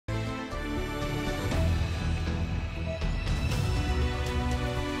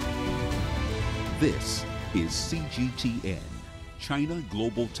This is CGTN, China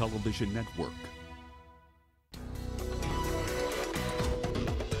Global Television Network.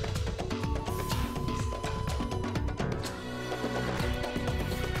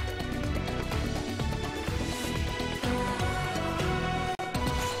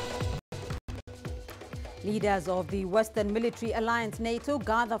 Leaders of the Western Military Alliance NATO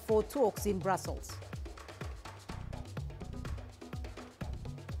gather for talks in Brussels.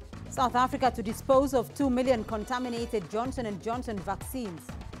 South Africa to dispose of 2 million contaminated Johnson & Johnson vaccines.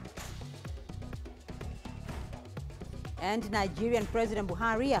 And Nigerian President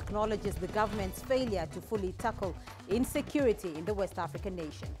Buhari acknowledges the government's failure to fully tackle insecurity in the West African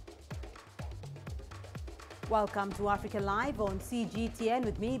nation. Welcome to Africa Live on CGTN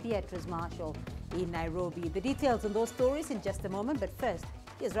with me, Beatrice Marshall, in Nairobi. The details on those stories in just a moment, but first,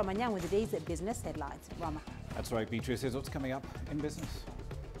 here's Ramanyang with the day's business headlines. Rama. That's right, Beatrice. Here's what's coming up in business.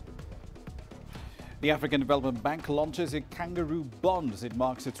 The African Development Bank launches a kangaroo bond as it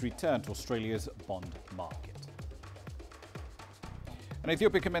marks its return to Australia's bond market. And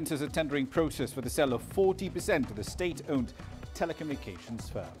Ethiopia commences a tendering process for the sale of 40% of the state-owned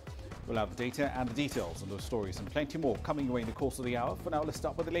telecommunications firm. We'll have the data and the details on those stories and plenty more coming your way in the course of the hour. For now, let's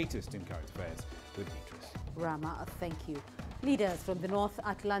start with the latest in current affairs with Beatrice. Rama, thank you. Leaders from the North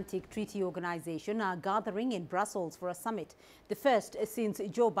Atlantic Treaty Organization are gathering in Brussels for a summit, the first since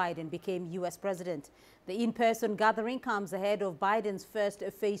Joe Biden became U.S. president. The in-person gathering comes ahead of Biden's first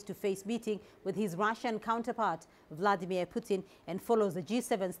face-to-face meeting with his Russian counterpart, Vladimir Putin, and follows the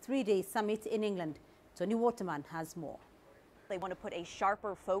G7's three-day summit in England. Tony Waterman has more. They want to put a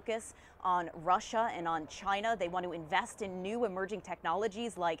sharper focus on Russia and on China. They want to invest in new emerging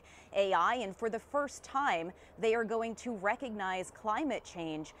technologies like AI. And for the first time, they are going to recognize climate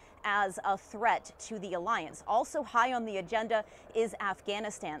change as a threat to the alliance. Also high on the agenda is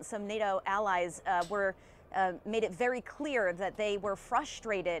Afghanistan. Some NATO allies made it very clear that they were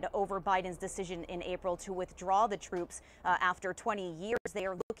frustrated over Biden's decision in April to withdraw the troops after 20 years. They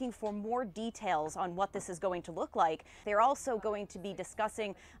are looking for more details on what this is going to look like. They're also going to be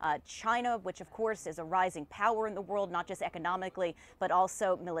discussing China, which of course is a rising power in the world, not just economically, but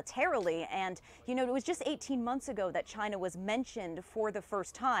also militarily. And, you know, it was just 18 months ago that China was mentioned for the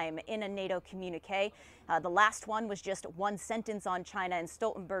first time in a NATO communique. The last one was just one sentence on China, and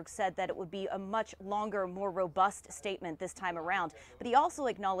Stoltenberg said that it would be a much longer, more robust statement this time around. But he also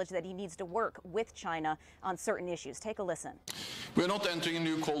acknowledged that he needs to work with China on certain issues. Take a listen. We're not entering a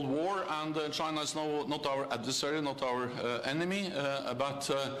new Cold War, and China is not our adversary, not our enemy, but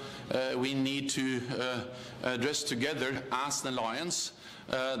we need to address together as an alliance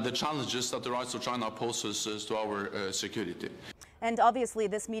the challenges that the rise of China poses to our security. And obviously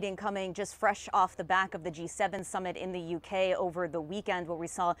this meeting coming just fresh off the back of the G7 summit in the UK over the weekend, where we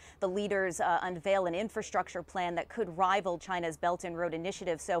saw the leaders unveil an infrastructure plan that could rival China's Belt and Road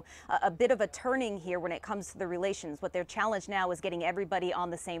Initiative. So a bit of a turning here when it comes to the relations. What their challenge now is getting everybody on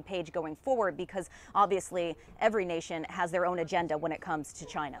the same page going forward, because obviously every nation has their own agenda when it comes to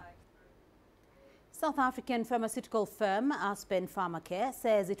China. South African pharmaceutical firm Aspen Pharmacare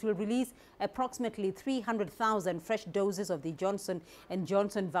says it will release approximately 300,000 fresh doses of the Johnson &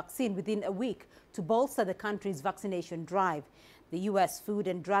 Johnson vaccine within a week to bolster the country's vaccination drive. The U.S. Food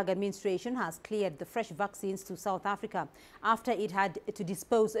and Drug Administration has cleared the fresh vaccines to South Africa after it had to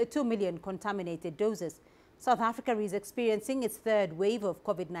dispose of 2 million contaminated doses. South Africa is experiencing its third wave of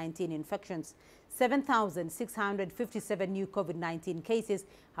COVID-19 infections. 7,657 new COVID-19 cases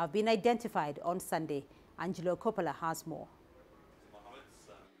have been identified on Sunday. Angelo Coppola has more.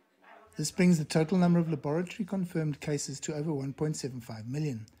 This brings the total number of laboratory-confirmed cases to over 1.75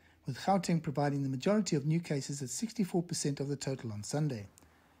 million, with Gauteng providing the majority of new cases at 64% of the total on Sunday.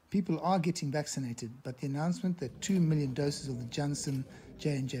 People are getting vaccinated, but the announcement that 2 million doses of the Johnson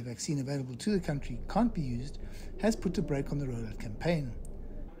J&J vaccine available to the country can't be used has put a brake on the rollout campaign.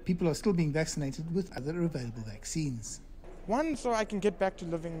 People are still being vaccinated with other available vaccines. One, so I can get back to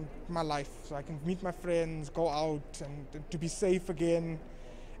living my life, so I can meet my friends, go out, and to be safe again.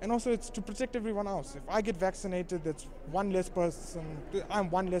 And also it's to protect everyone else. If I get vaccinated, that's one less person,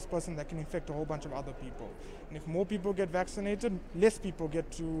 I'm one less person that can infect a whole bunch of other people. And if more people get vaccinated, less people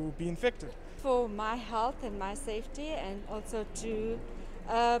get to be infected. For my health and my safety, and also to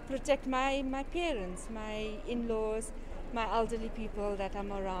protect my parents, my in-laws, my elderly people that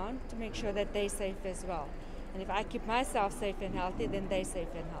I'm around, to make sure that they're safe as well. And if I keep myself safe and healthy, then they're safe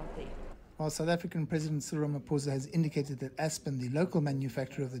and healthy. While South African President Cyril Ramaphosa has indicated that Aspen, the local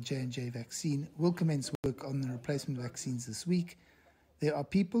manufacturer of the J&J vaccine, will commence work on the replacement vaccines this week, there are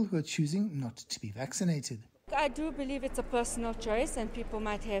people who are choosing not to be vaccinated. I do believe it's a personal choice, and people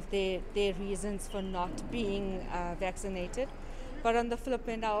might have their reasons for not being vaccinated. But on the flip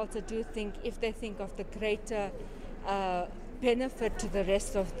end, I also do think if they think of the greater benefit to the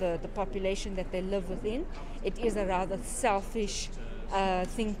rest of the population that they live within, it is a rather selfish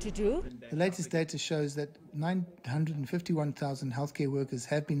thing to do. The latest data shows that 951,000 healthcare workers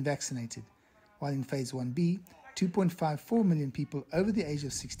have been vaccinated, while in Phase 1B, 2.54 million people over the age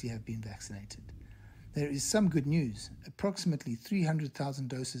of 60 have been vaccinated. There is some good news. Approximately 300,000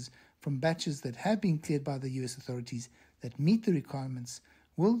 doses from batches that have been cleared by the US authorities that meet the requirements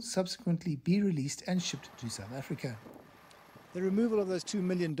will subsequently be released and shipped to South Africa. The removal of those 2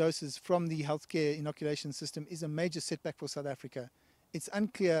 million doses from the healthcare inoculation system is a major setback for South Africa. It's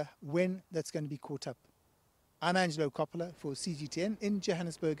unclear when that's going to be caught up. I'm Angelo Coppola for CGTN in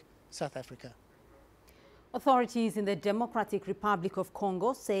Johannesburg, South Africa. Authorities in the Democratic Republic of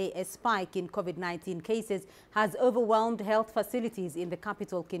Congo say a spike in COVID-19 cases has overwhelmed health facilities in the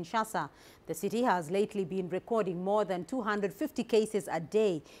capital, Kinshasa. The city has lately been recording more than 250 cases a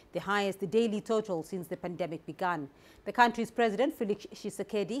day, the highest daily total since the pandemic began. The country's president, Felix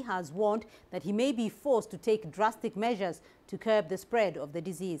Tshisekedi, has warned that he may be forced to take drastic measures to curb the spread of the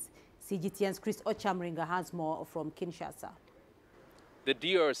disease. CGTN's Chris Ochamringa has more from Kinshasa. The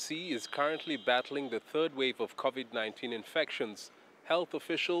DRC is currently battling the third wave of COVID-19 infections. Health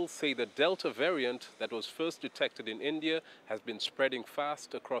officials say the Delta variant that was first detected in India has been spreading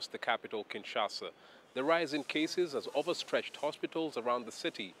fast across the capital, Kinshasa. The rise in cases has overstretched hospitals around the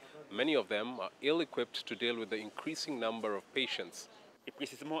city. Many of them are ill-equipped to deal with the increasing number of patients.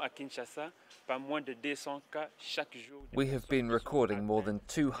 We have been recording more than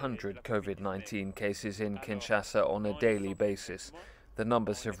 200 COVID-19 cases in Kinshasa on a daily basis. The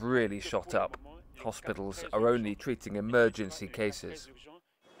numbers have really shot up. Hospitals are only treating emergency cases.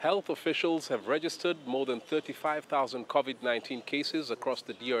 Health officials have registered more than 35,000 COVID-19 cases across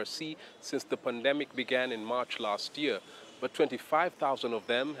the DRC since the pandemic began in March last year, but 25,000 of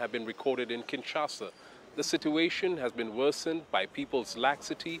them have been recorded in Kinshasa. The situation has been worsened by people's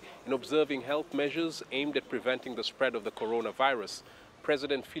laxity in observing health measures aimed at preventing the spread of the coronavirus.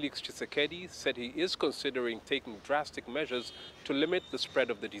 President Felix Tshisekedi said he is considering taking drastic measures to limit the spread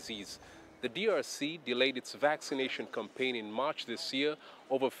of the disease. The DRC delayed its vaccination campaign in March this year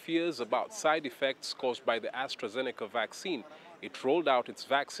over fears about side effects caused by the AstraZeneca vaccine. It rolled out its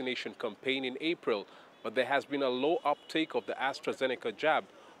vaccination campaign in April, but there has been a low uptake of the AstraZeneca jab.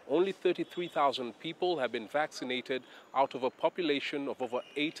 Only 33,000 people have been vaccinated out of a population of over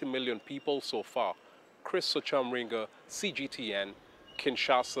 80 million people so far. Chris Ochamringa, CGTN,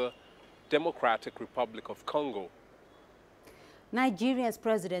 Kinshasa, Democratic Republic of Congo. Nigeria's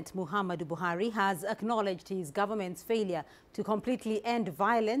President Muhammadu Buhari has acknowledged his government's failure to completely end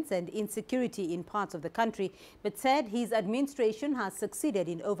violence and insecurity in parts of the country, but said his administration has succeeded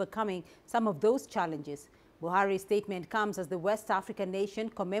in overcoming some of those challenges. Buhari's statement comes as the West African nation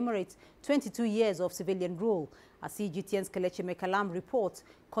commemorates 22 years of civilian rule. As CGTN's Kelechi Mekalam reports,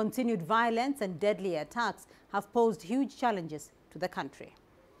 continued violence and deadly attacks have posed huge challenges to the country.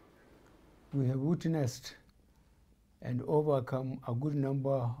 We have witnessed and overcome a good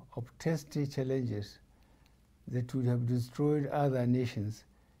number of testy challenges that would have destroyed other nations,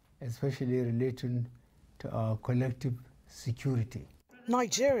 especially relating to our collective security.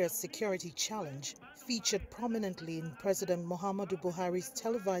 Nigeria's security challenge featured prominently in President Muhammadu Buhari's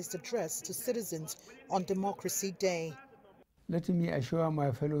televised address to citizens on Democracy Day. Let me assure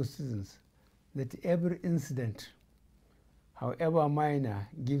my fellow citizens that every incident, however minor,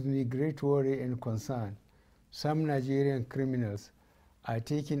 gives me great worry and concern. Some Nigerian criminals are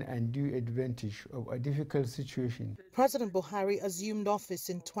taking undue advantage of a difficult situation. President Buhari assumed office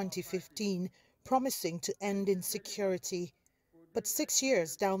in 2015, promising to end insecurity. But 6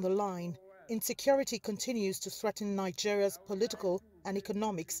 years down the line, insecurity continues to threaten Nigeria's political and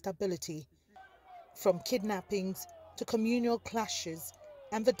economic stability. From kidnappings to communal clashes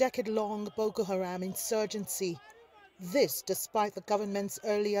and the decade-long Boko Haram insurgency. This despite the government's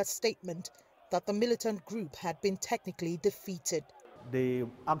earlier statement that the militant group had been technically defeated. They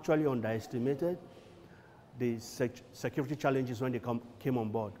actually underestimated the security challenges when they came on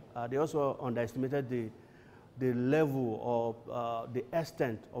board. They also underestimated the level of the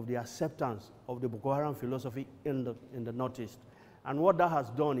extent of the acceptance of the Boko Haram philosophy in the Northeast. And what that has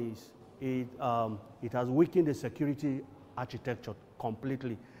done is it has weakened the security architecture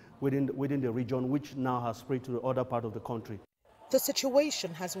completely within the region, which now has spread to the other part of the country. The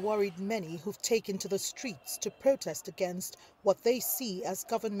situation has worried many who've taken to the streets to protest against what they see as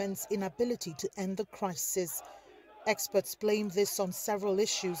government's inability to end the crisis. Experts blame this on several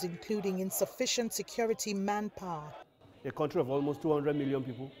issues, including insufficient security manpower. A country of almost 200 million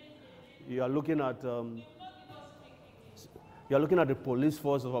people, you are looking at the police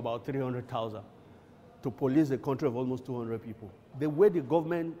force of about 300,000 to police a country of almost 200 people. The way the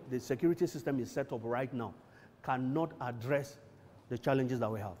government, the security system is set up right now cannot address the challenges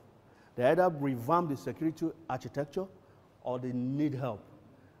that we have. They either revamp the security architecture or they need help.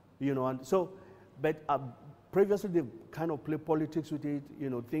 You know, and so, but previously they kind of play politics with it, you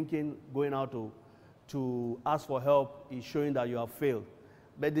know, thinking going out to ask for help is showing that you have failed.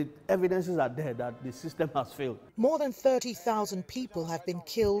 But the evidences are there that the system has failed. More than 30,000 people have been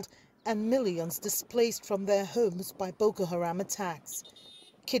killed and millions displaced from their homes by Boko Haram attacks.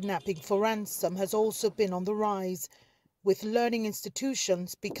 Kidnapping for ransom has also been on the rise, with learning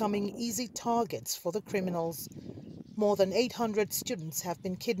institutions becoming easy targets for the criminals. More than 800 students have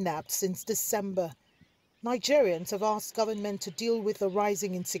been kidnapped since December. Nigerians have asked government to deal with the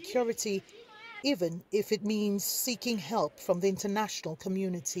rising insecurity, even if it means seeking help from the international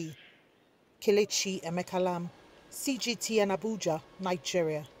community. Kelechi Emekalam, CGTN Abuja,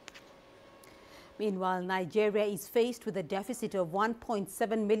 Nigeria. Meanwhile, Nigeria is faced with a deficit of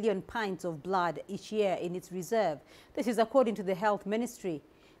 1.7 million pints of blood each year in its reserve. This is according to the Health Ministry.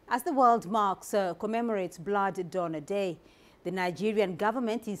 As the world commemorates Blood Donor Day, the Nigerian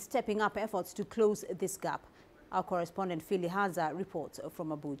government is stepping up efforts to close this gap. Our correspondent Philly Haza reports from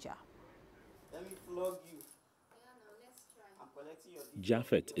Abuja.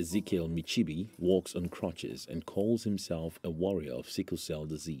 Japhet Ezekiel Michibi walks on crutches and calls himself a warrior of sickle cell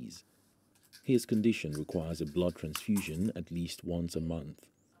disease. His condition requires a blood transfusion at least once a month.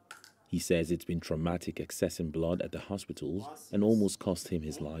 He says it's been traumatic accessing blood at the hospitals and almost cost him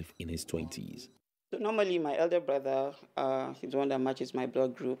his life in his 20s. So normally my elder brother, he's the one that matches my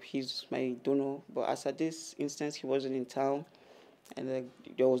blood group. He's my donor, but as at this instance, he wasn't in town and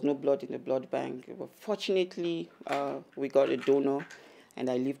there was no blood in the blood bank. But fortunately, we got a donor and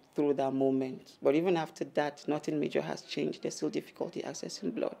I lived through that moment. But even after that, nothing major has changed. There's still difficulty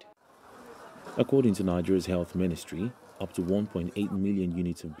accessing blood. According to Nigeria's health ministry, up to 1.8 million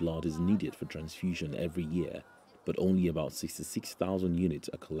units of blood is needed for transfusion every year, but only about 66,000 units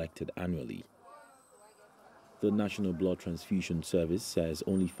are collected annually. The National Blood Transfusion Service says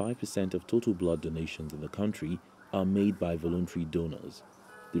only 5% of total blood donations in the country are made by voluntary donors.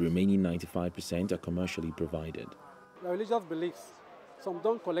 The remaining 95% are commercially provided. The religious beliefs, some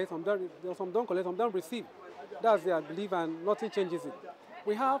don't collect, some don't receive. That's their belief and nothing changes it.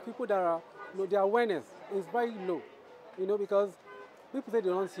 We have people that are, their awareness is very low, because people say they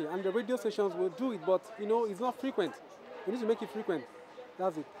don't see, and the radio stations will do it, but, it's not frequent. We need to make it frequent.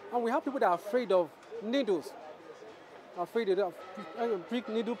 That's it. And we have people that are afraid of needles. Afraid of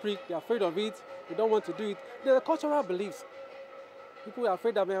needle prick, they're afraid of it, they don't want to do it. There are cultural beliefs. People are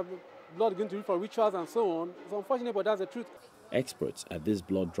afraid that they have blood going to be for rituals and so on. It's unfortunate, but that's the truth. Experts at this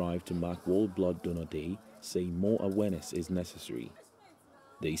blood drive to mark World Blood Donor Day say more awareness is necessary.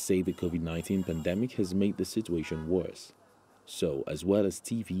 They say the COVID-19 pandemic has made the situation worse. So, as well as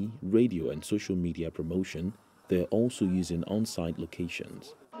TV, radio and social media promotion, they're also using on-site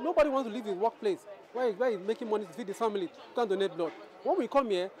locations. Nobody wants to leave his workplace where he's making money to feed his family, can't donate blood. When we come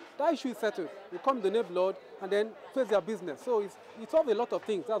here, that issue is settled. We come donate blood and then face their business. So it's solves a lot of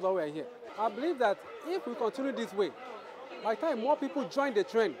things. That's why we're here. I believe that if we continue this way, by the time more people join the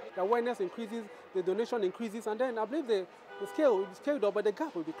trend, the awareness increases, the donation increases, and then I believe the scale will be scaled up, but the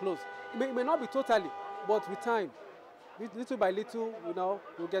gap will be closed. It may not be totally, but with time, little by little,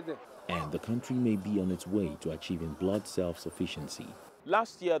 we'll get there. And the country may be on its way to achieving blood self-sufficiency.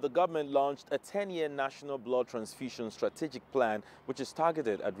 Last year, the government launched a 10-year national blood transfusion strategic plan, which is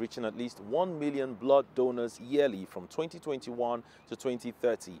targeted at reaching at least 1 million blood donors yearly from 2021 to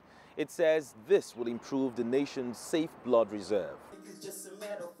 2030. It says this will improve the nation's safe blood reserve.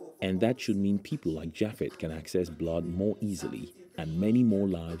 And that should mean people like Japhet can access blood more easily and many more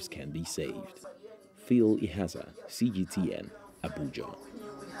lives can be saved. Phil Ihaza, CGTN, Abuja.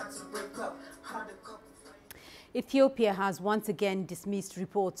 Ethiopia has once again dismissed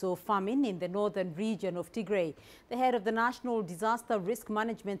reports of famine in the northern region of Tigray. The head of the National Disaster Risk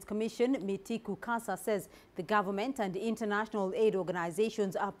Management Commission, Mitiku Kasa, says the government and international aid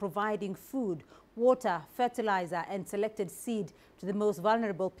organizations are providing food, water, fertilizer and selected seed to the most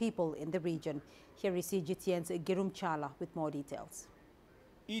vulnerable people in the region. Here is CGTN's Girum Chala with more details.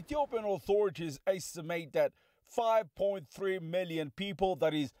 Ethiopian authorities estimate that 5.3 million people,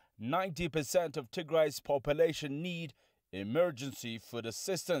 that is 90% of Tigray's population, need emergency food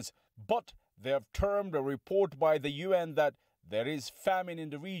assistance. But they have termed a report by the UN that there is famine in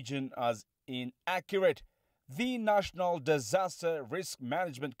the region as inaccurate. The National Disaster Risk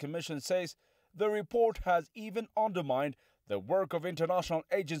Management Commission says the report has even undermined the work of international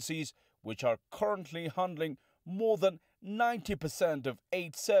agencies which are currently handling more than 90% of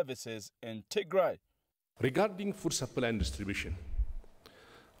aid services in Tigray. Regarding food supply and distribution,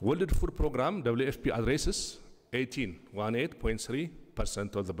 World Food Programme WFP addresses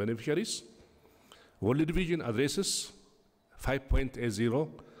 18.3% of the beneficiaries. World Vision addresses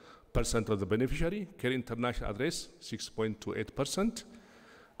 5.80% of the beneficiary. Care International address 6.28%.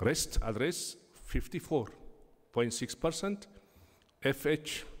 REST address 54.6%.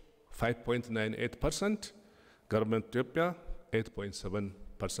 FH 5.98%. Government Ethiopia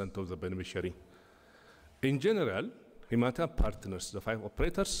 8.7% of the beneficiary. In general, humanitarian partners, the 5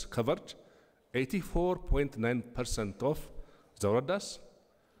 operators, covered 84.9% of the orders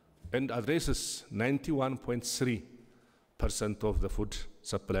and addresses 91.3% of the food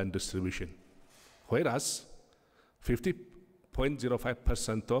supply and distribution, whereas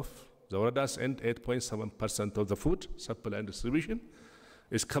 50.05% of the orders and 8.7% of the food supply and distribution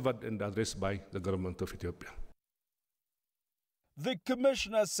is covered and addressed by the government of Ethiopia. The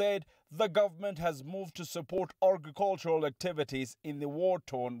commissioner said the government has moved to support agricultural activities in the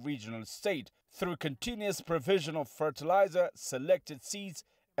war-torn regional state through continuous provision of fertilizer, selected seeds,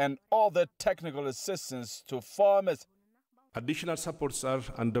 and other technical assistance to farmers. Additional supports are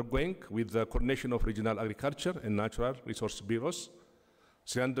undergoing with the coordination of regional agriculture and natural resource bureaus.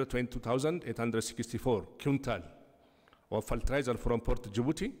 322,864 quintal of fertilizer from Port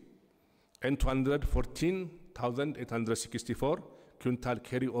Djibouti and 214,864 quintal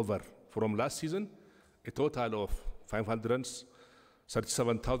carryover from last season, a total of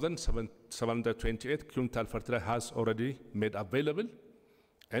 537,728 quintal fertilizer has already made available,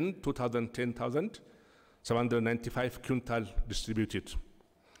 and 10,795 quintal distributed.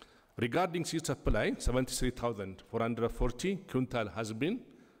 Regarding seed supply, 73,440 quintal has been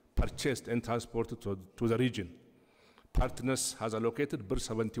purchased and transported to the region. Partners has allocated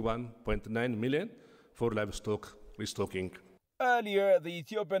 71.9 million for livestock restocking. Earlier, the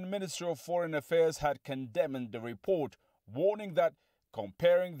Ethiopian Ministry of Foreign Affairs had condemned the report, warning that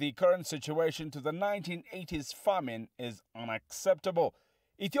comparing the current situation to the 1980s famine is unacceptable.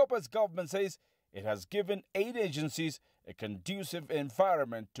 Ethiopia's government says it has given aid agencies a conducive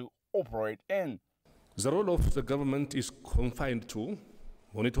environment to operate in. The role of the government is confined to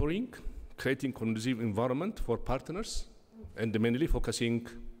monitoring, creating conducive environment for partners, and mainly focusing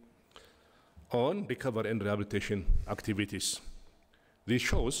on recovery and rehabilitation activities. This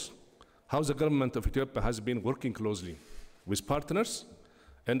shows how the government of Ethiopia has been working closely with partners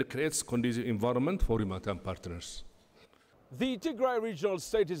and creates conducive environment for humanitarian partners. The Tigray regional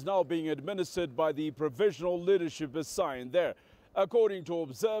state is now being administered by the provisional leadership assigned there. According to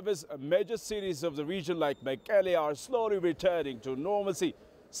observers, major cities of the region like Mekelle are slowly returning to normalcy.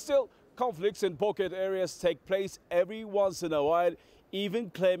 Still, conflicts in pocket areas take place every once in a while, even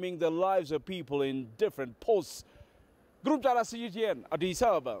claiming the lives of people in different posts. Group Data CGTN, Addis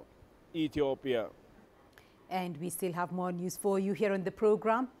Ababa, Ethiopia. And we still have more news for you here on the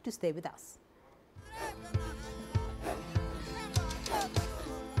program. To stay with us.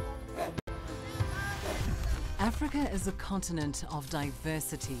 Africa is a continent of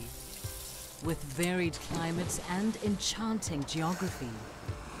diversity, with varied climate and enchanting geography,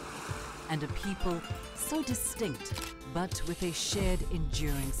 and a people so distinct, but with a shared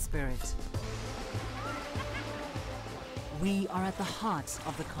enduring spirit. We are at the heart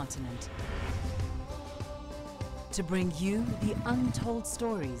of the continent to bring you the untold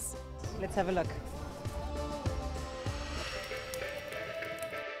stories. Let's have a look.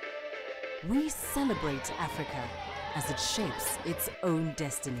 We celebrate Africa as it shapes its own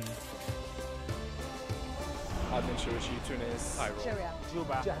destiny. I've Tunis, Cairo,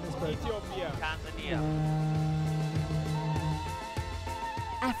 Juba, Johannesburg, Ethiopia, Tanzania.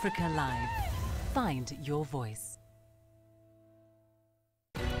 Africa Live. Find your voice.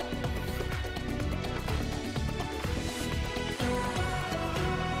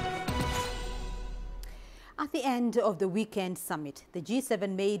 At the end of the weekend summit, the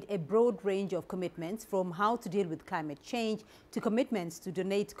G7 made a broad range of commitments, from how to deal with climate change to commitments to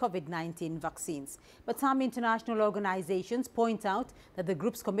donate COVID-19 vaccines. But some international organizations point out that the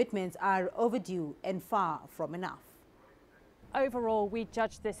group's commitments are overdue and far from enough. Overall, we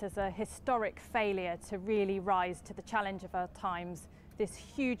judge this as a historic failure to really rise to the challenge of our times. This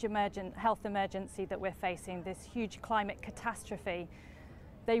huge health emergency that we're facing, this huge climate catastrophe.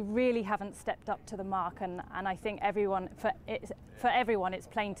 They really haven't stepped up to the mark, and I think for everyone it's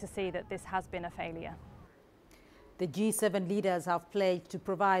plain to see that this has been a failure. The G7 leaders have pledged to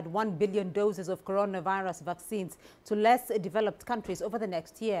provide 1 billion doses of coronavirus vaccines to less developed countries over the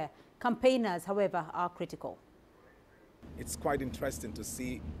next year. Campaigners, however, are critical. It's quite interesting to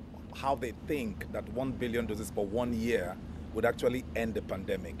see how they think that 1 billion doses for 1 year would actually end the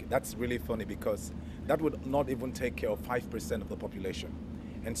pandemic. That's really funny because that would not even take care of 5% of the population.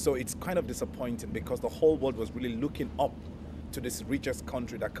 And so it's kind of disappointing because the whole world was really looking up to this richest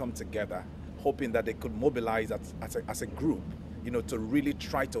country that come together, hoping that they could mobilize as a group, to really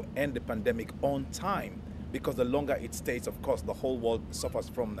try to end the pandemic on time. Because the longer it stays, of course, the whole world suffers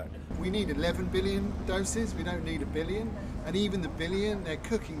from that. We need 11 billion doses. We don't need a billion. And even the billion, they're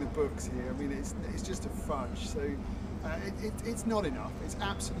cooking the books here. I mean, it's just a fudge. So it's not enough. It's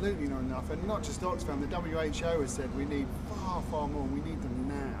absolutely not enough. And not just Oxfam, the WHO has said we need far, far more. We need them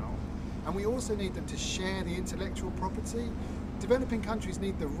now. And we also need them to share the intellectual property. Developing countries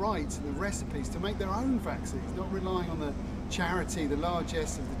need the rights and the recipes to make their own vaccines, not relying on the charity, the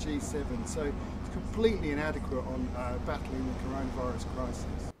largesse of the G7. So it's completely inadequate on battling the coronavirus crisis.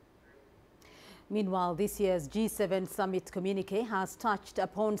 Meanwhile, this year's G7 summit communique has touched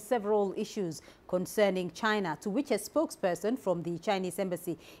upon several issues concerning China, to which a spokesperson from the Chinese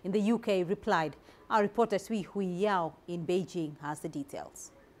embassy in the UK replied. Our reporter Sui Hui Yao in Beijing has the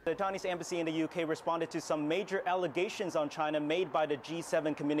details. The Chinese embassy in the UK responded to some major allegations on China made by the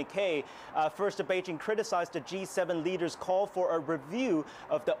G7 communique. First, Beijing criticized the G7 leaders' call for a review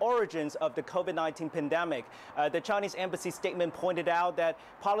of the origins of the COVID-19 pandemic. The Chinese embassy statement pointed out that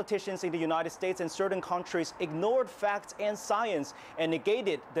politicians in the United States and certain countries ignored facts and science and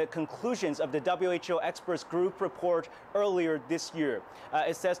negated the conclusions of the WHO experts group report earlier this year.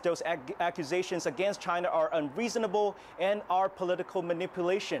 It says those accusations against China are unreasonable and are political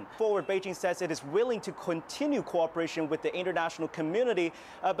manipulation. Forward, Beijing says it is willing to continue cooperation with the international community,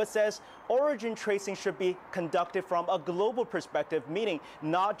 but says origin tracing should be conducted from a global perspective, meaning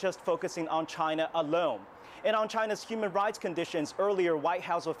not just focusing on China alone. And on China's human rights conditions, earlier White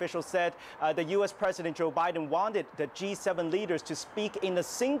House officials said the U.S. President Joe Biden wanted the G7 leaders to speak in a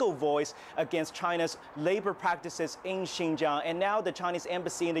single voice against China's labor practices in Xinjiang. And now the Chinese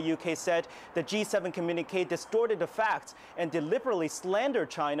embassy in the UK said the G7 communique distorted the facts and deliberately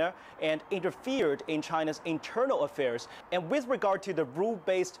slandered China and interfered in China's internal affairs. And with regard to the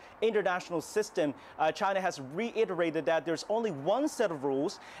rule-based international system, China has reiterated that there's only one set of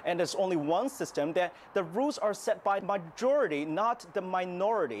rules and there's only one system, that the rules are set by majority, not the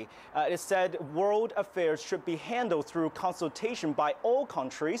minority. It said world affairs should be handled through consultation by all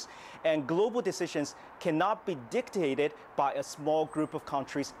countries, and global decisions cannot be dictated by a small group of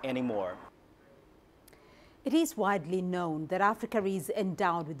countries anymore. It is widely known that Africa is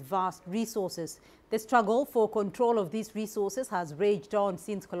endowed with vast resources. The struggle for control of these resources has raged on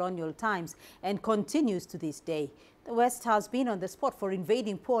since colonial times and continues to this day. The West has been on the spot for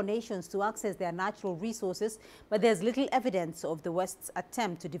invading poor nations to access their natural resources, but there's little evidence of the West's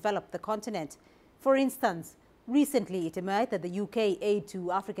attempt to develop the continent. For instance, recently it emerged that the UK aid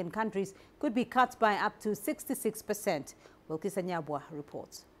to African countries could be cut by up to 66%. Wilkisa Nyabwa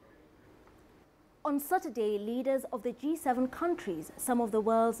reports. On Saturday, leaders of the G7 countries, some of the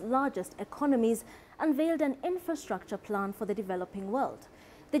world's largest economies, unveiled an infrastructure plan for the developing world.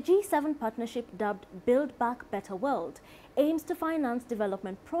 The G7 partnership, dubbed Build Back Better World, aims to finance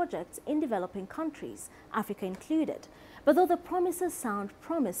development projects in developing countries, Africa included. But though the promises sound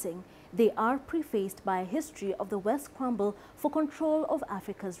promising, they are prefaced by a history of the West's scramble for control of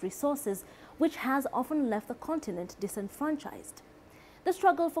Africa's resources, which has often left the continent disenfranchised. The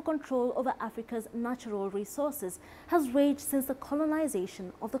struggle for control over Africa's natural resources has raged since the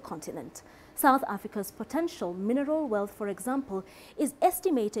colonization of the continent. South Africa's potential mineral wealth, for example, is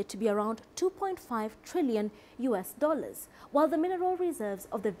estimated to be around $2.5 trillion, while the mineral reserves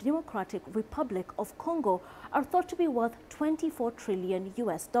of the Democratic Republic of Congo are thought to be worth $24 trillion.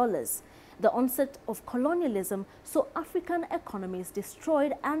 The onset of colonialism saw African economies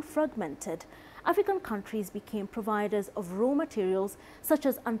destroyed and fragmented. African countries became providers of raw materials such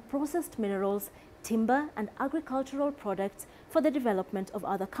as unprocessed minerals, timber and agricultural products for the development of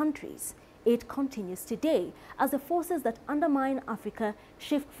other countries. It continues today as the forces that undermine Africa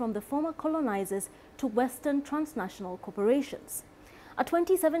shift from the former colonizers to Western transnational corporations. A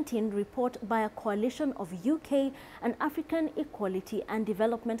 2017 report by a coalition of UK and African equality and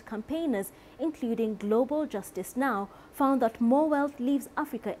development campaigners, including Global Justice Now, found that more wealth leaves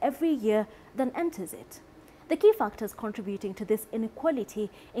Africa every year than enters it. The key factors contributing to this inequality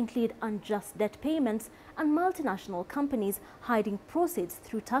include unjust debt payments and multinational companies hiding proceeds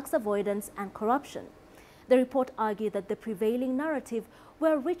through tax avoidance and corruption. The report argued that the prevailing narrative,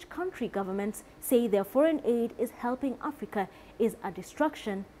 where rich country governments say their foreign aid is helping Africa, is a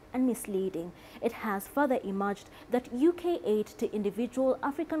distraction and misleading. It has further emerged that UK aid to individual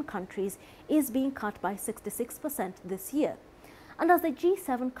African countries is being cut by 66% this year. And as the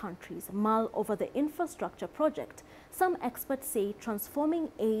G7 countries mull over the infrastructure project, some experts say transforming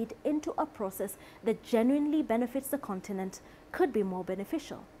aid into a process that genuinely benefits the continent could be more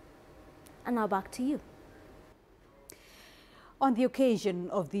beneficial. And now back to you. On the occasion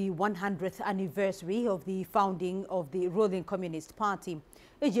of the 100th anniversary of the founding of the ruling Communist Party,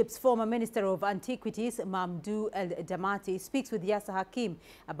 Egypt's former Minister of Antiquities, Mamdouh El-Damati, speaks with Yasser Hakim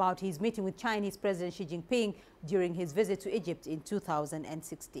about his meeting with Chinese President Xi Jinping during his visit to Egypt in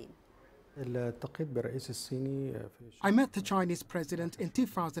 2016. I met the Chinese president in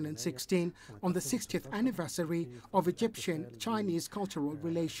 2016 on the 60th anniversary of Egyptian-Chinese cultural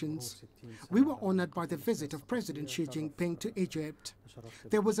relations. We were honored by the visit of President Xi Jinping to Egypt.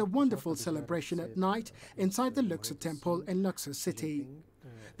 There was a wonderful celebration at night inside the Luxor Temple in Luxor City.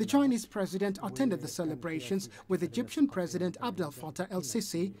 The Chinese president attended the celebrations with Egyptian President Abdel Fattah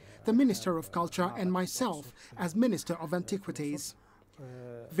el-Sisi, the Minister of Culture, and myself as Minister of Antiquities.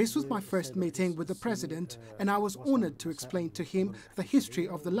 This was my first meeting with the president, and I was honored to explain to him the history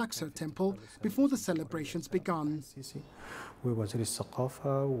of the Luxor Temple before the celebrations began.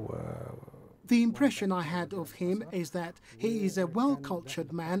 The impression I had of him is that he is a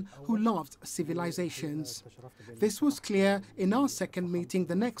well-cultured man who loved civilizations. This was clear in our second meeting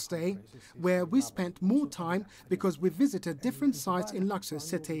the next day, where we spent more time because we visited different sites in Luxor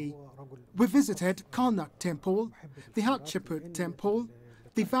City. We visited Karnak Temple, the Hatshepsut Temple,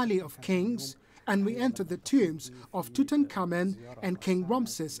 the Valley of Kings, and we entered the tombs of Tutankhamun and King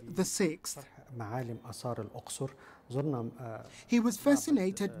Ramses VI. He was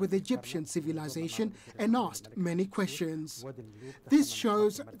fascinated with Egyptian civilization and asked many questions. This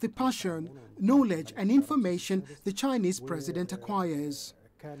shows the passion, knowledge and information the Chinese president acquires.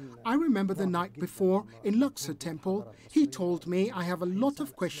 I remember the night before in Luxor Temple, he told me, "I have a lot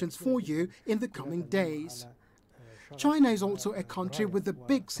of questions for you in the coming days." China is also a country with a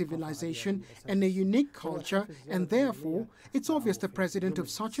big civilization and a unique culture, and therefore it's obvious the president of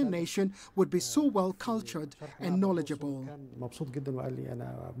such a nation would be so well cultured and knowledgeable.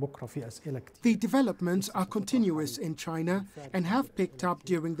 The developments are continuous in China and have picked up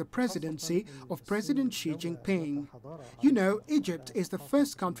during the presidency of President Xi Jinping. You know, Egypt is the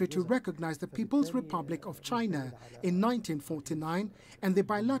first country to recognize the People's Republic of China in 1949, and the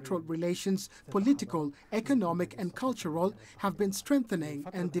bilateral relations, political, economic and cultural, have been strengthening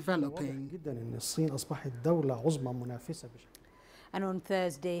and developing. And on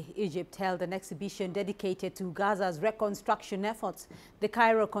Thursday, Egypt held an exhibition dedicated to Gaza's reconstruction efforts. The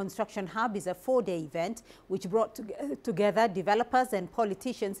Cairo Construction Hub is a 4-day event which brought together developers and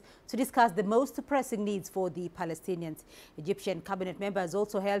politicians to discuss the most pressing needs for the Palestinians. Egyptian cabinet members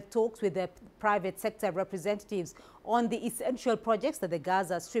also held talks with the private sector representatives on the essential projects that the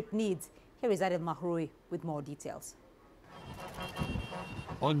Gaza Strip needs. Here is Adel Mahroui with more details.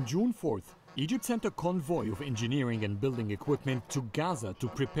 On June 4th, Egypt sent a convoy of engineering and building equipment to Gaza to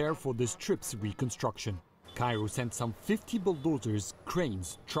prepare for the Strip's reconstruction. Cairo sent some 50 bulldozers,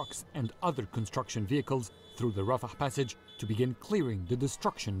 cranes, trucks and other construction vehicles through the Rafah passage to begin clearing the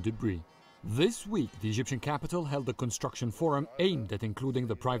destruction debris. This week, the Egyptian capital held a construction forum aimed at including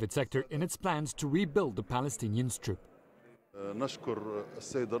the private sector in its plans to rebuild the Palestinian Strip.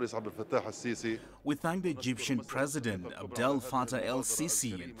 We thank the Egyptian President Abdel Fattah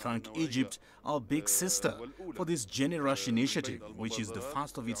el-Sisi and thank Egypt, our big sister, for this generous initiative, which is the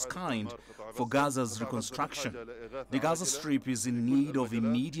first of its kind for Gaza's reconstruction. The Gaza Strip is in need of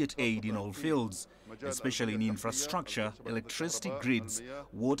immediate aid in all fields, especially in infrastructure, electricity grids,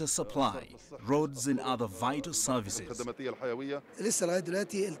 water supply, roads and other vital services.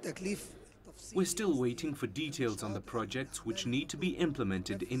 We're still waiting for details on the projects which need to be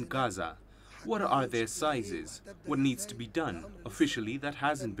implemented in Gaza. What are their sizes? What needs to be done? Officially, that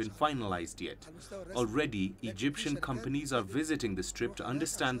hasn't been finalized yet. Already, Egyptian companies are visiting the Strip to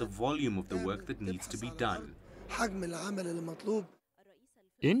understand the volume of the work that needs to be done.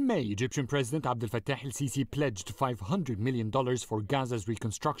 In May, Egyptian President Abdel Fattah el-Sisi pledged $500 million for Gaza's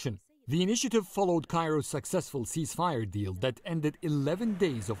reconstruction. The initiative followed Cairo's successful ceasefire deal that ended 11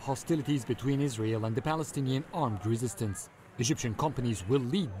 days of hostilities between Israel and the Palestinian armed resistance. Egyptian companies will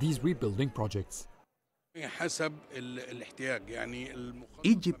lead these rebuilding projects.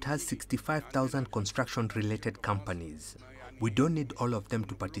 Egypt has 65,000 construction-related companies. We don't need all of them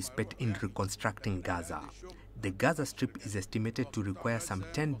to participate in reconstructing Gaza. The Gaza Strip is estimated to require some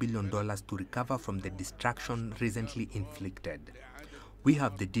 $10 billion to recover from the destruction recently inflicted. We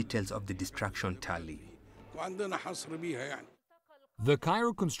have the details of the destruction tally. The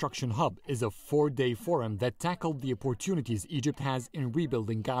Cairo Construction Hub is a 4-day forum that tackled the opportunities Egypt has in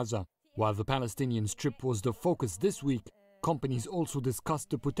rebuilding Gaza. While the Palestinian Strip was the focus this week, companies also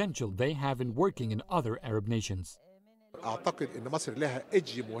discussed the potential they have in working in other Arab nations.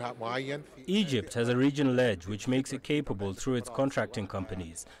 Egypt has a regional edge which makes it capable through its contracting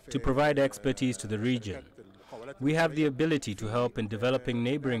companies to provide expertise to the region. We have the ability to help in developing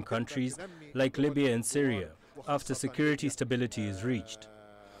neighboring countries like Libya and Syria after security stability is reached.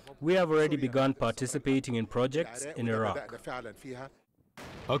 We have already begun participating in projects in Iraq.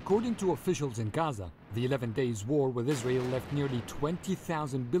 According to officials in Gaza, the 11 days war with Israel left nearly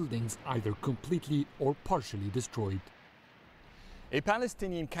 20,000 buildings either completely or partially destroyed. A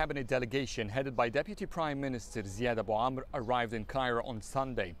Palestinian cabinet delegation headed by Deputy Prime Minister Ziad Abu Amr arrived in Cairo on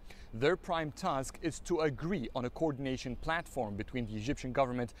Sunday. Their prime task is to agree on a coordination platform between the Egyptian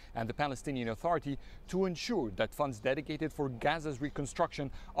government and the Palestinian Authority to ensure that funds dedicated for Gaza's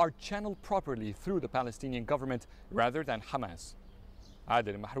reconstruction are channeled properly through the Palestinian government rather than Hamas.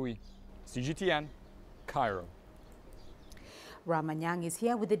 Adil Mahroui, CGTN, Cairo. Rama Nyang is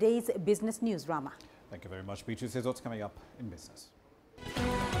here with the day's business news. Rama. Thank you very much, Beatrice. Here's what's coming up in business.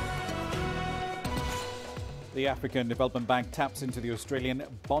 The African Development Bank taps into the Australian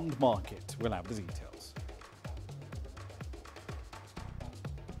bond market. We'll have the details.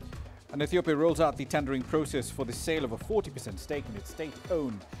 And Ethiopia rolls out the tendering process for the sale of a 40% stake in its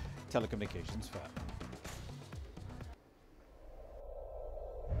state-owned telecommunications firm.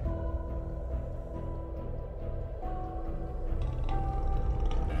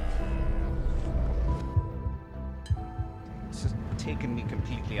 Taken me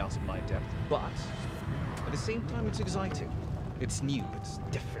completely out of my depth, but at the same time it's exciting. It's new, it's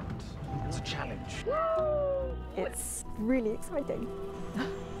different, it's a challenge. It's really exciting.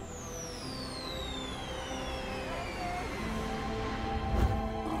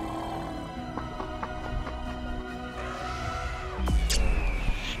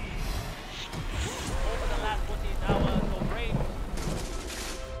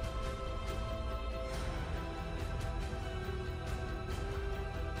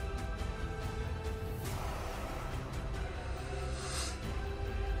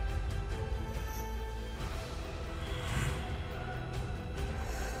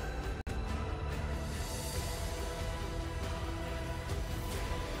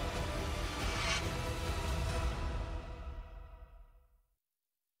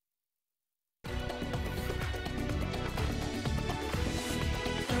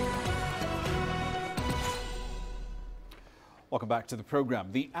 Welcome back to the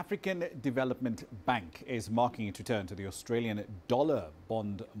program. The African Development Bank is marking its return to the Australian dollar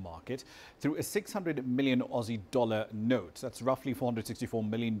bond market through a 600 million Aussie dollar note. That's roughly $464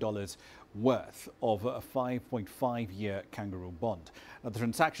 million worth of a 5.5-year kangaroo bond. Now, the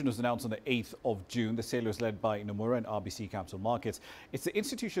transaction was announced on the 8th of June. The sale was led by Nomura and RBC Capital Markets. It's the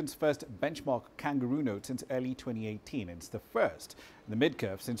institution's first benchmark kangaroo note since early 2018. It's the first in the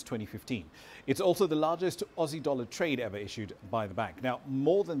mid-curve since 2015. It's also the largest Aussie dollar trade ever issued by the bank. Now,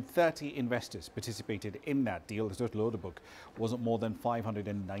 more than 30 investors participated in that deal. The total order book was more than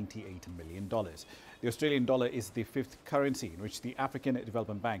 $598 million. The Australian dollar is the fifth currency in which the African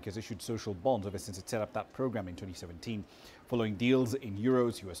Development Bank has issued social bonds ever since it set up that program in 2017, following deals in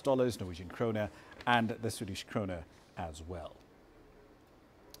euros, US dollars, Norwegian krona, and the Swedish krona as well.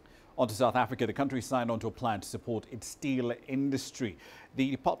 On to South Africa, the country signed on to a plan to support its steel industry.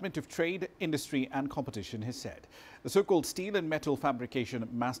 The Department of Trade, Industry and Competition has said the so-called Steel and Metal Fabrication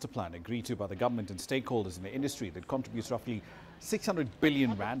Master Plan, agreed to by the government and stakeholders in the industry, that contributes roughly 600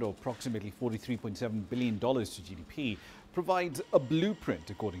 billion rand, or approximately $43.7 billion to GDP, provides a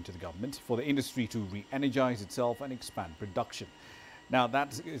blueprint, according to the government, for the industry to re-energize itself and expand production. Now,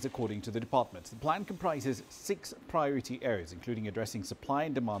 that is according to the department. The plan comprises 6 priority areas, including addressing supply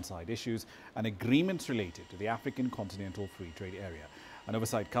and demand side issues and agreements related to the African Continental Free Trade Area. An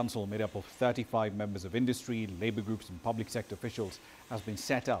oversight council made up of 35 members of industry, labour groups and public sector officials has been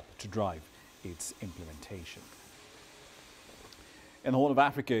set up to drive its implementation. In the Horn of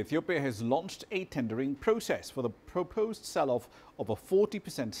Africa, Ethiopia has launched a tendering process for the proposed sell-off of a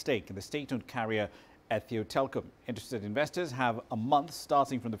 40% stake in the state-owned carrier Ethio Telecom. Interested investors have a month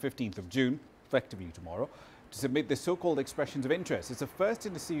starting from the 15th of June, effectively tomorrow, to submit the so-called expressions of interest. It's the first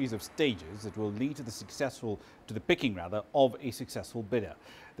in a series of stages that will lead to the picking of a successful bidder.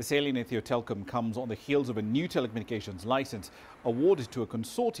 The sale in Ethio Telecom comes on the heels of a new telecommunications license awarded to a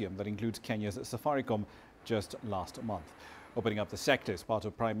consortium that includes Kenya's Safaricom, just last month. Opening up the sector is part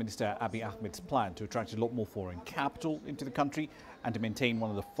of Prime Minister Abiy Ahmed's plan to attract a lot more foreign capital into the country and to maintain one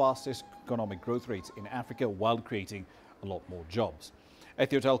of the fastest economic growth rates in Africa while creating a lot more jobs.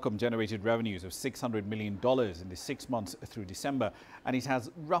 Ethio Telecom generated revenues of $600 million in the 6 months through December, and it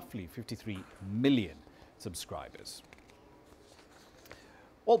has roughly 53 million subscribers.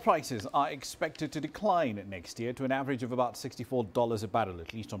 Oil prices are expected to decline next year to an average of about $64 a barrel,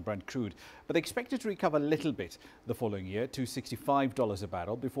 at least on Brent crude, but they're expected to recover a little bit the following year to $65 a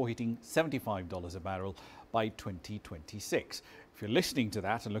barrel before hitting $75 a barrel by 2026. If you're listening to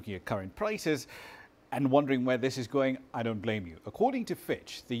that and looking at current prices and wondering where this is going, I don't blame you. According to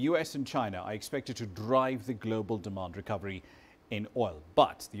Fitch, the US and China are expected to drive the global demand recovery in oil.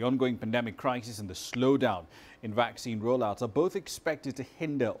 But the ongoing pandemic crisis and the slowdown in vaccine rollouts are both expected to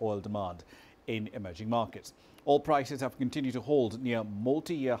hinder oil demand in emerging markets. Oil prices have continued to hold near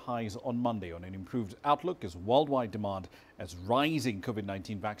multi-year highs on Monday on an improved outlook as worldwide demand as rising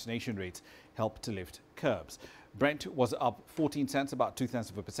COVID-19 vaccination rates help to lift curbs. Brent was up 14 cents, about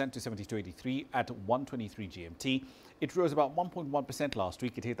 0.2% to 72.83 at 1:23 GMT. It rose about 1.1% last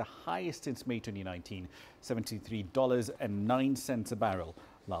week. It hit the highest since May 2019, $73.09 a barrel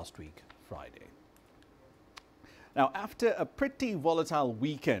last week, Friday. Now, after a pretty volatile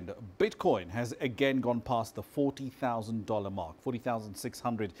weekend, Bitcoin has again gone past the $40,000 mark.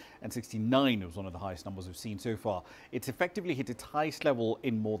 40,669 was one of the highest numbers we've seen so far. It's effectively hit its highest level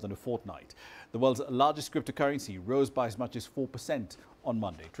in more than a fortnight. The world's largest cryptocurrency rose by as much as 4% on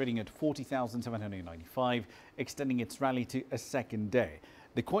Monday, trading at 40,795, extending its rally to a second day.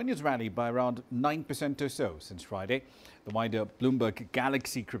 The coin has rallied by around 9% or so since Friday. The wider Bloomberg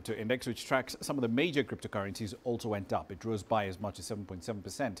Galaxy Crypto Index, which tracks some of the major cryptocurrencies, also went up. It rose by as much as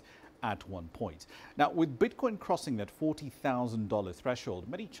 7.7% at one point. Now, with Bitcoin crossing that $40,000 threshold,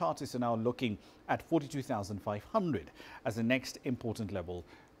 many chartists are now looking at 42,500 as the next important level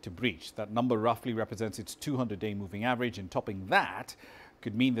to breach. That number roughly represents its 200-day moving average, and topping that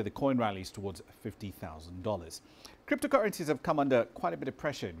could mean that the coin rallies towards $50,000. Cryptocurrencies have come under quite a bit of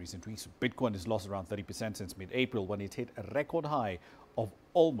pressure in recent weeks. Bitcoin has lost around 30% since mid-April when it hit a record high of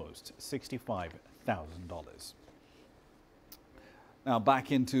almost $65,000. Now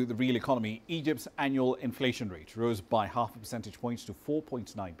back into the real economy. Egypt's annual inflation rate rose by 0.5 percentage points to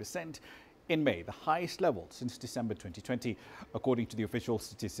 4.9% in May, the highest level since December 2020, according to the official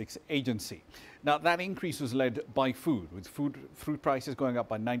statistics agency. Now, that increase was led by food, with fruit prices going up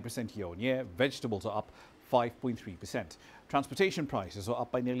by 9% year on year. Vegetables are up 5.3%. Transportation prices are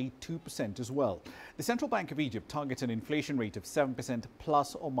up by nearly 2% as well. The Central Bank of Egypt targets an inflation rate of 7%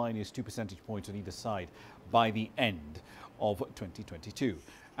 plus or minus 2 percentage points on either side by the end of 2022.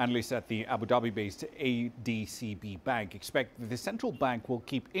 Analysts at the Abu Dhabi-based ADCB Bank expect that the central bank will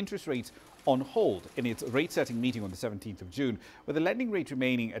keep interest rates on hold in its rate-setting meeting on the 17th of June, with the lending rate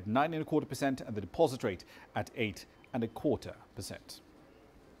remaining at 9.25% and the deposit rate at 8.25%.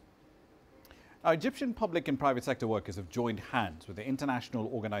 Now, Egyptian public and private sector workers have joined hands with the International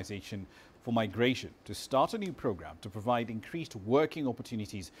Organization for Migration to start a new program to provide increased working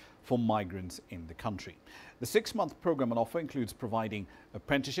opportunities for migrants in the country. The 6-month program on offer includes providing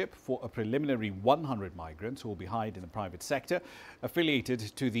apprenticeship for a preliminary 100 migrants who will be hired in the private sector, affiliated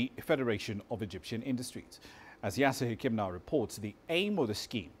to the Federation of Egyptian Industries. As Yasser Hakim now reports, the aim of the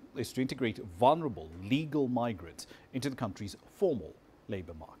scheme is to integrate vulnerable legal migrants into the country's formal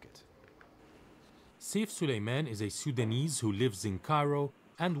labor market. Saif Suleiman is a Sudanese who lives in Cairo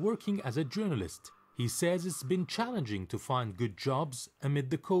and working as a journalist. He says it's been challenging to find good jobs amid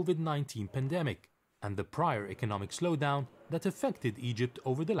the COVID-19 pandemic and the prior economic slowdown that affected Egypt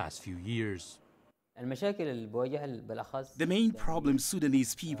over the last few years. The main problem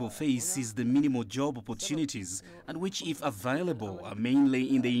Sudanese people face is the minimal job opportunities, and which, if available, are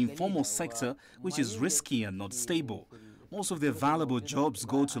mainly in the informal sector, which is risky and not stable. Most of the available jobs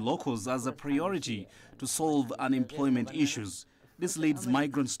go to locals as a priority to solve unemployment issues. This leads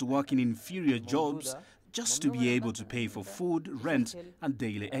migrants to work in inferior jobs just to be able to pay for food, rent, and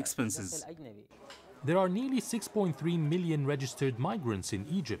daily expenses. There are nearly 6.3 million registered migrants in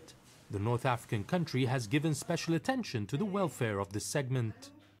Egypt. The North African country has given special attention to the welfare of this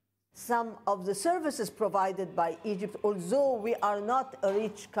segment. Some of the services provided by Egypt, although we are not a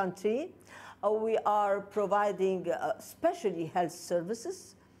rich country, we are providing especially health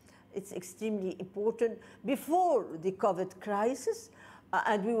services. It's extremely important. Before the COVID crisis,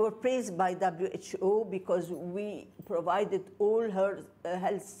 and we were praised by WHO because we provided all her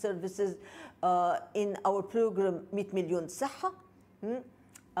health services in our program 100 million صحة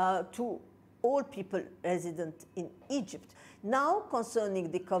to all people resident in Egypt. Now,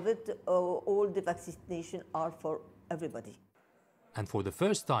 concerning the COVID, all the vaccination are for everybody. And for the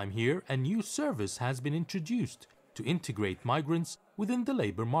first time here, a new service has been introduced to integrate migrants within the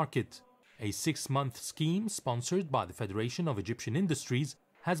labor market. A 6-month scheme sponsored by the Federation of Egyptian Industries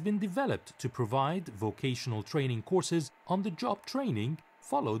has been developed to provide vocational training courses on the job training,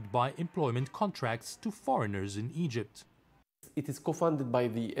 followed by employment contracts to foreigners in Egypt. It is co-funded by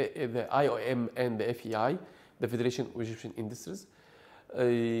the IOM and the FEI, the Federation of Egyptian Industries.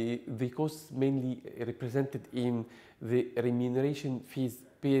 The costs mainly represented in the remuneration fees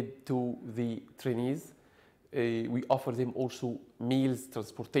paid to the trainees. We offer them also meals,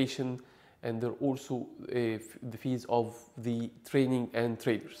 transportation, and there are also the fees of the training and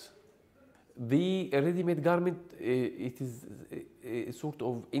traders. The ready-made garment, it is a sort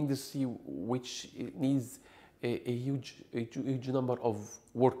of industry which needs a huge number of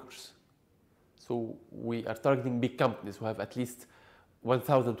workers. So we are targeting big companies who have at least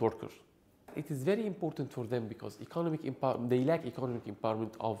 1,000 workers. It is very important for them because they lack economic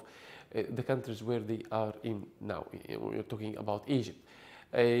empowerment of the countries where they are in now. We're talking about Egypt.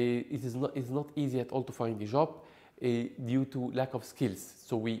 It's not easy at all to find a job due to lack of skills.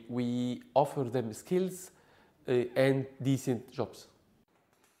 So we offer them skills and decent jobs.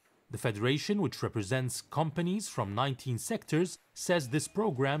 The Federation, which represents companies from 19 sectors, says this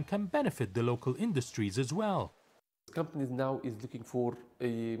program can benefit the local industries as well. Companies now is looking for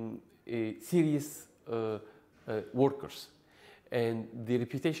serious workers. And the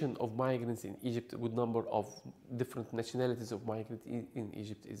reputation of migrants in Egypt, a good number of different nationalities of migrants in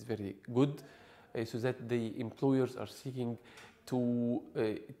Egypt is very good, so that the employers are seeking to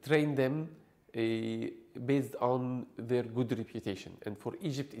train them based on their good reputation. And for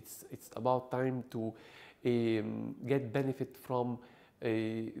Egypt, it's about time to get benefit from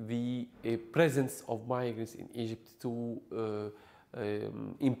the presence of migrants in Egypt to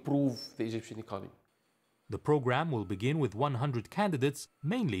improve the Egyptian economy. The program will begin with 100 candidates,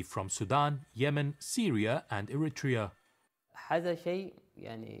 mainly from Sudan, Yemen, Syria and Eritrea.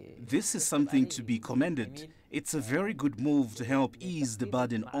 This is something to be commended. It's a very good move to help ease the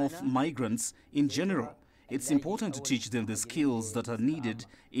burden of migrants in general. It's important to teach them the skills that are needed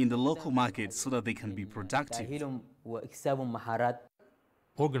in the local market so that they can be productive.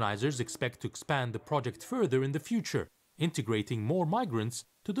 Organizers expect to expand the project further in the future, integrating more migrants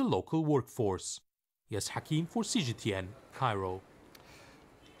to the local workforce. Yes, Hakim for CGTN, Cairo.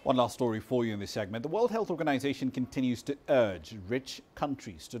 One last story for you in this segment. The World Health Organization continues to urge rich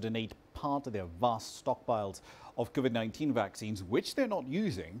countries to donate part of their vast stockpiles of COVID-19 vaccines, which they're not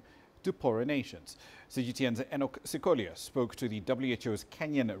using, to poorer nations. CGTN's Enoch Sikolia spoke to the WHO's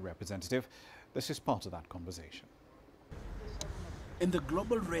Kenyan representative. This is part of that conversation. In the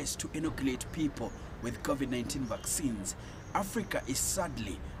global race to inoculate people with COVID-19 vaccines, Africa is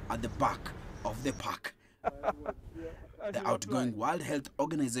sadly at the back of the pack. The outgoing World Health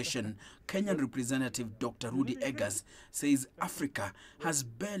Organization Kenyan representative Dr. Rudy Eggers says Africa has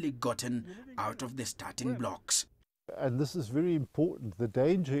barely gotten out of the starting blocks. And this is very important. The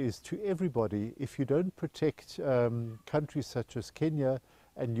danger is to everybody. If you don't protect countries such as Kenya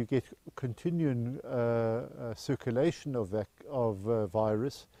and you get continuing circulation of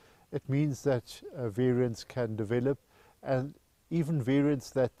virus, it means that variants can develop, and even variants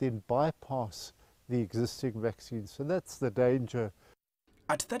that then bypass the existing vaccines. So that's the danger.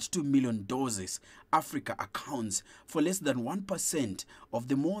 At 32 million doses, Africa accounts for less than 1% of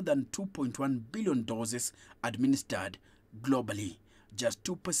the more than 2.1 billion doses administered globally. Just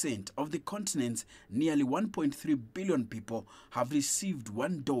 2% of the continent's nearly 1.3 billion people have received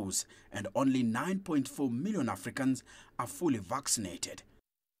one dose, and only 9.4 million Africans are fully vaccinated.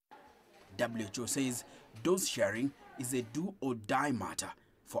 WHO says dose sharing is a do-or-die matter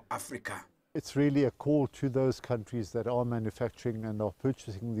for Africa. It's really a call to those countries that are manufacturing and are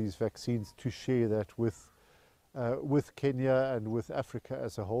purchasing these vaccines to share that with Kenya and with Africa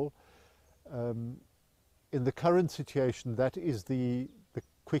as a whole. In the current situation, that is the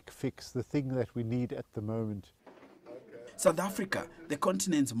quick fix, the thing that we need at the moment. South Africa, the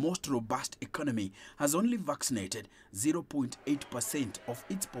continent's most robust economy, has only vaccinated 0.8% of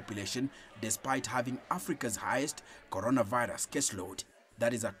its population, despite having Africa's highest coronavirus caseload.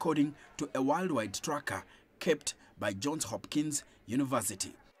 That is according to a worldwide tracker kept by Johns Hopkins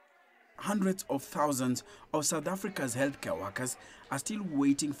University. Hundreds of thousands of South Africa's healthcare workers are still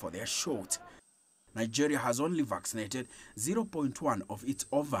waiting for their shot. Nigeria has only vaccinated 0.1 of its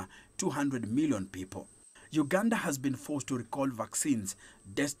over 200 million people. Uganda has been forced to recall vaccines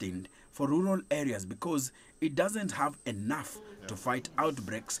destined for rural areas because it doesn't have enough to fight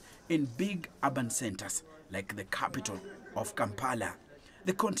outbreaks in big urban centers like the capital of Kampala.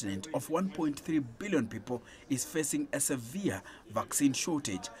 The continent of 1.3 billion people is facing a severe vaccine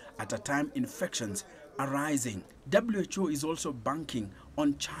shortage at a time infections are rising. WHO is also banking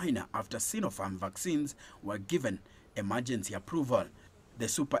on China after Sinopharm vaccines were given emergency approval. The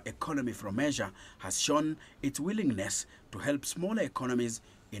super economy from Asia has shown its willingness to help smaller economies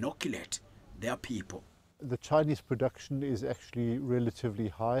inoculate their people. The Chinese production is actually relatively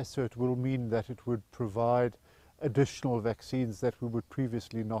high, so it will mean that it would provide additional vaccines that we would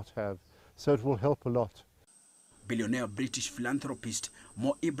previously not have. So it will help a lot. Billionaire British philanthropist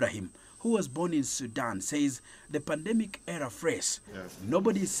Mo Ibrahim, who was born in Sudan, says the pandemic era phrase,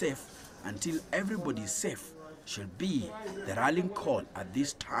 "Nobody is safe until everybody is safe," should be the rallying call at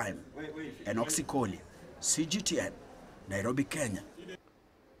this time. Enoxicoli, CGTN, Nairobi, Kenya.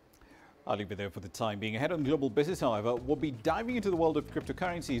 I'll leave it there for the time being. Ahead on Global Business, however, we'll be diving into the world of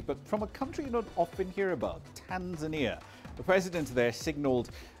cryptocurrencies, but from a country you don't often hear about, Tanzania. The president there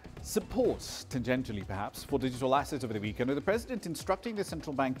signaled support, tangentially perhaps, for digital assets over the weekend, with the president instructing the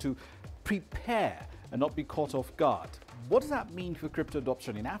central bank to prepare and not be caught off guard. What does that mean for crypto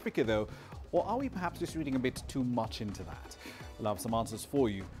adoption in Africa, though? Or are we perhaps just reading a bit too much into that? We'll have some answers for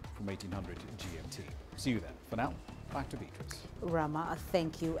you from 1800 GMT. See you then. For now, back to Beatrice. Rama,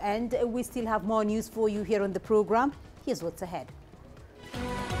 thank you. And we still have more news for you here on the program. Here's what's ahead.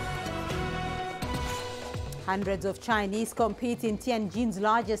 Hundreds of Chinese compete in Tianjin's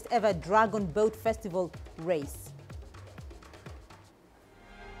largest ever Dragon Boat Festival race.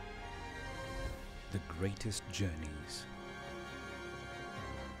 The greatest journeys,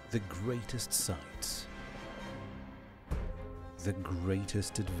 the greatest sights, the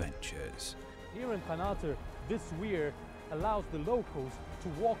greatest adventures. Here in Kanata, this weir allows the locals to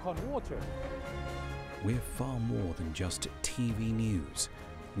walk on water. We're far more than just TV news.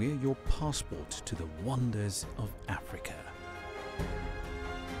 We're your passport to the wonders of Africa.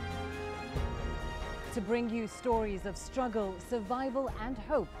 To bring you stories of struggle, survival and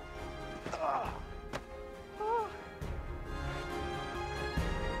hope.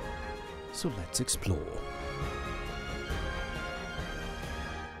 So let's explore.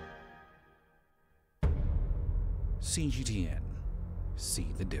 CGTN. See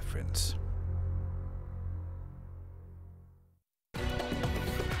the difference.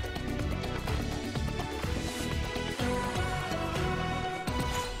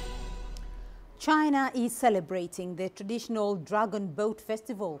 China is celebrating the traditional Dragon Boat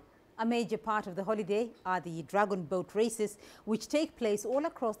Festival. A major part of the holiday are the Dragon Boat races, which take place all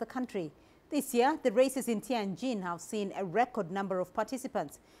across the country. This year, the races in Tianjin have seen a record number of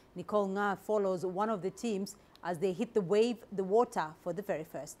participants. Nicole Nga follows one of the teams as they hit the water for the very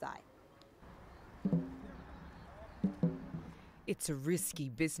first time. It's a risky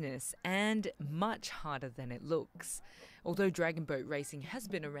business and much harder than it looks. Although dragon boat racing has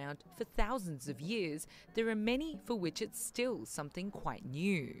been around for thousands of years, there are many for which it's still something quite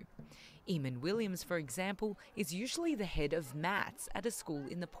new. Eamon Williams, for example, is usually the head of maths at a school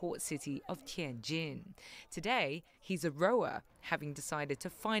in the port city of Tianjin. Today, he's a rower, having decided to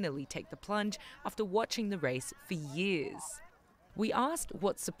finally take the plunge after watching the race for years. We asked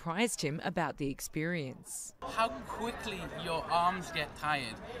what surprised him about the experience. How quickly your arms get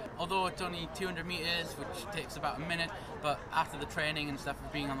tired. Although it's only 200 metres, which takes about a minute, but after the training and stuff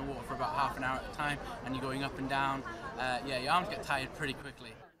of being on the water for about half an hour at a time and you're going up and down, your arms get tired pretty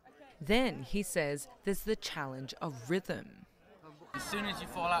quickly. Then, he says, there's the challenge of rhythm. As soon as you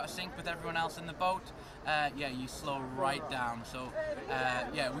fall out of sync with everyone else in the boat, you slow right down. So,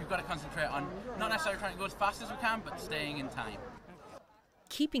 we've got to concentrate on not necessarily trying to go as fast as we can, but staying in time.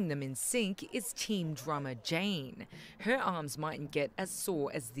 Keeping them in sync is team drummer Jane. Her arms mightn't get as sore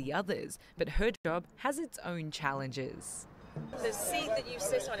as the others, but her job has its own challenges. The seat that you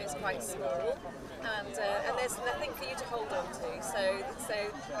sit on is quite small, and there's nothing for you to hold on to.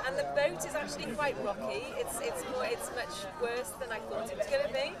 So, and the boat is actually quite rocky. It's much worse than I thought it was going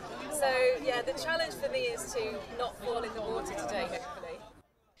to be. So, yeah, the challenge for me is to not fall in the water today, hopefully.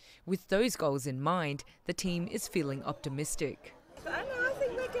 With those goals in mind, the team is feeling optimistic. I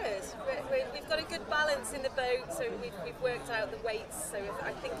think we're good. We've got a good balance in the boat, so we've worked out the weights, so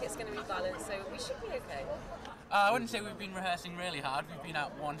I think it's going to be balanced, so we should be okay. I wouldn't say we've been rehearsing really hard. We've been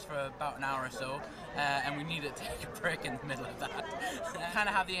out once for about an hour or so, and we needed to take a break in the middle of that. Kind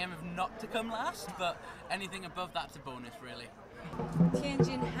of have the aim of not to come last, but anything above that's a bonus, really.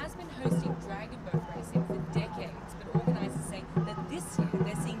 Tianjin has been hosting dragon boat racing for decades, but organisers say that this year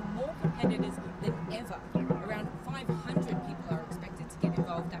they're seeing more competitors than ever. Around 500 people are expected to get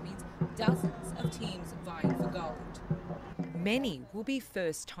involved. That means dozens of teams vying for gold. Many will be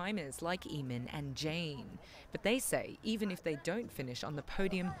first-timers like Eamon and Jane, but they say even if they don't finish on the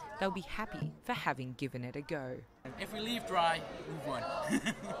podium, they'll be happy for having given it a go. If we leave dry, we've won.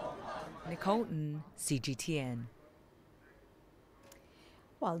 Nicole Ng, CGTN.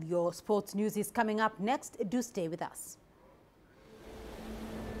 Well, your sports news is coming up next. Do stay with us.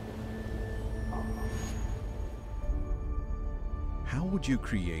 How would you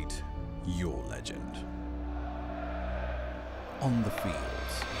create your legend? On the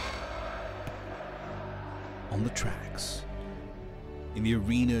fields, on the tracks, in the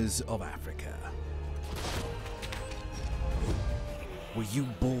arenas of Africa. Were you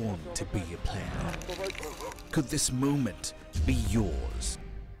born to be a player? Could this moment be yours?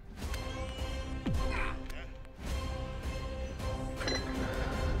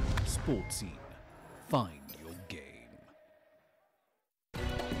 Sports Scene. Find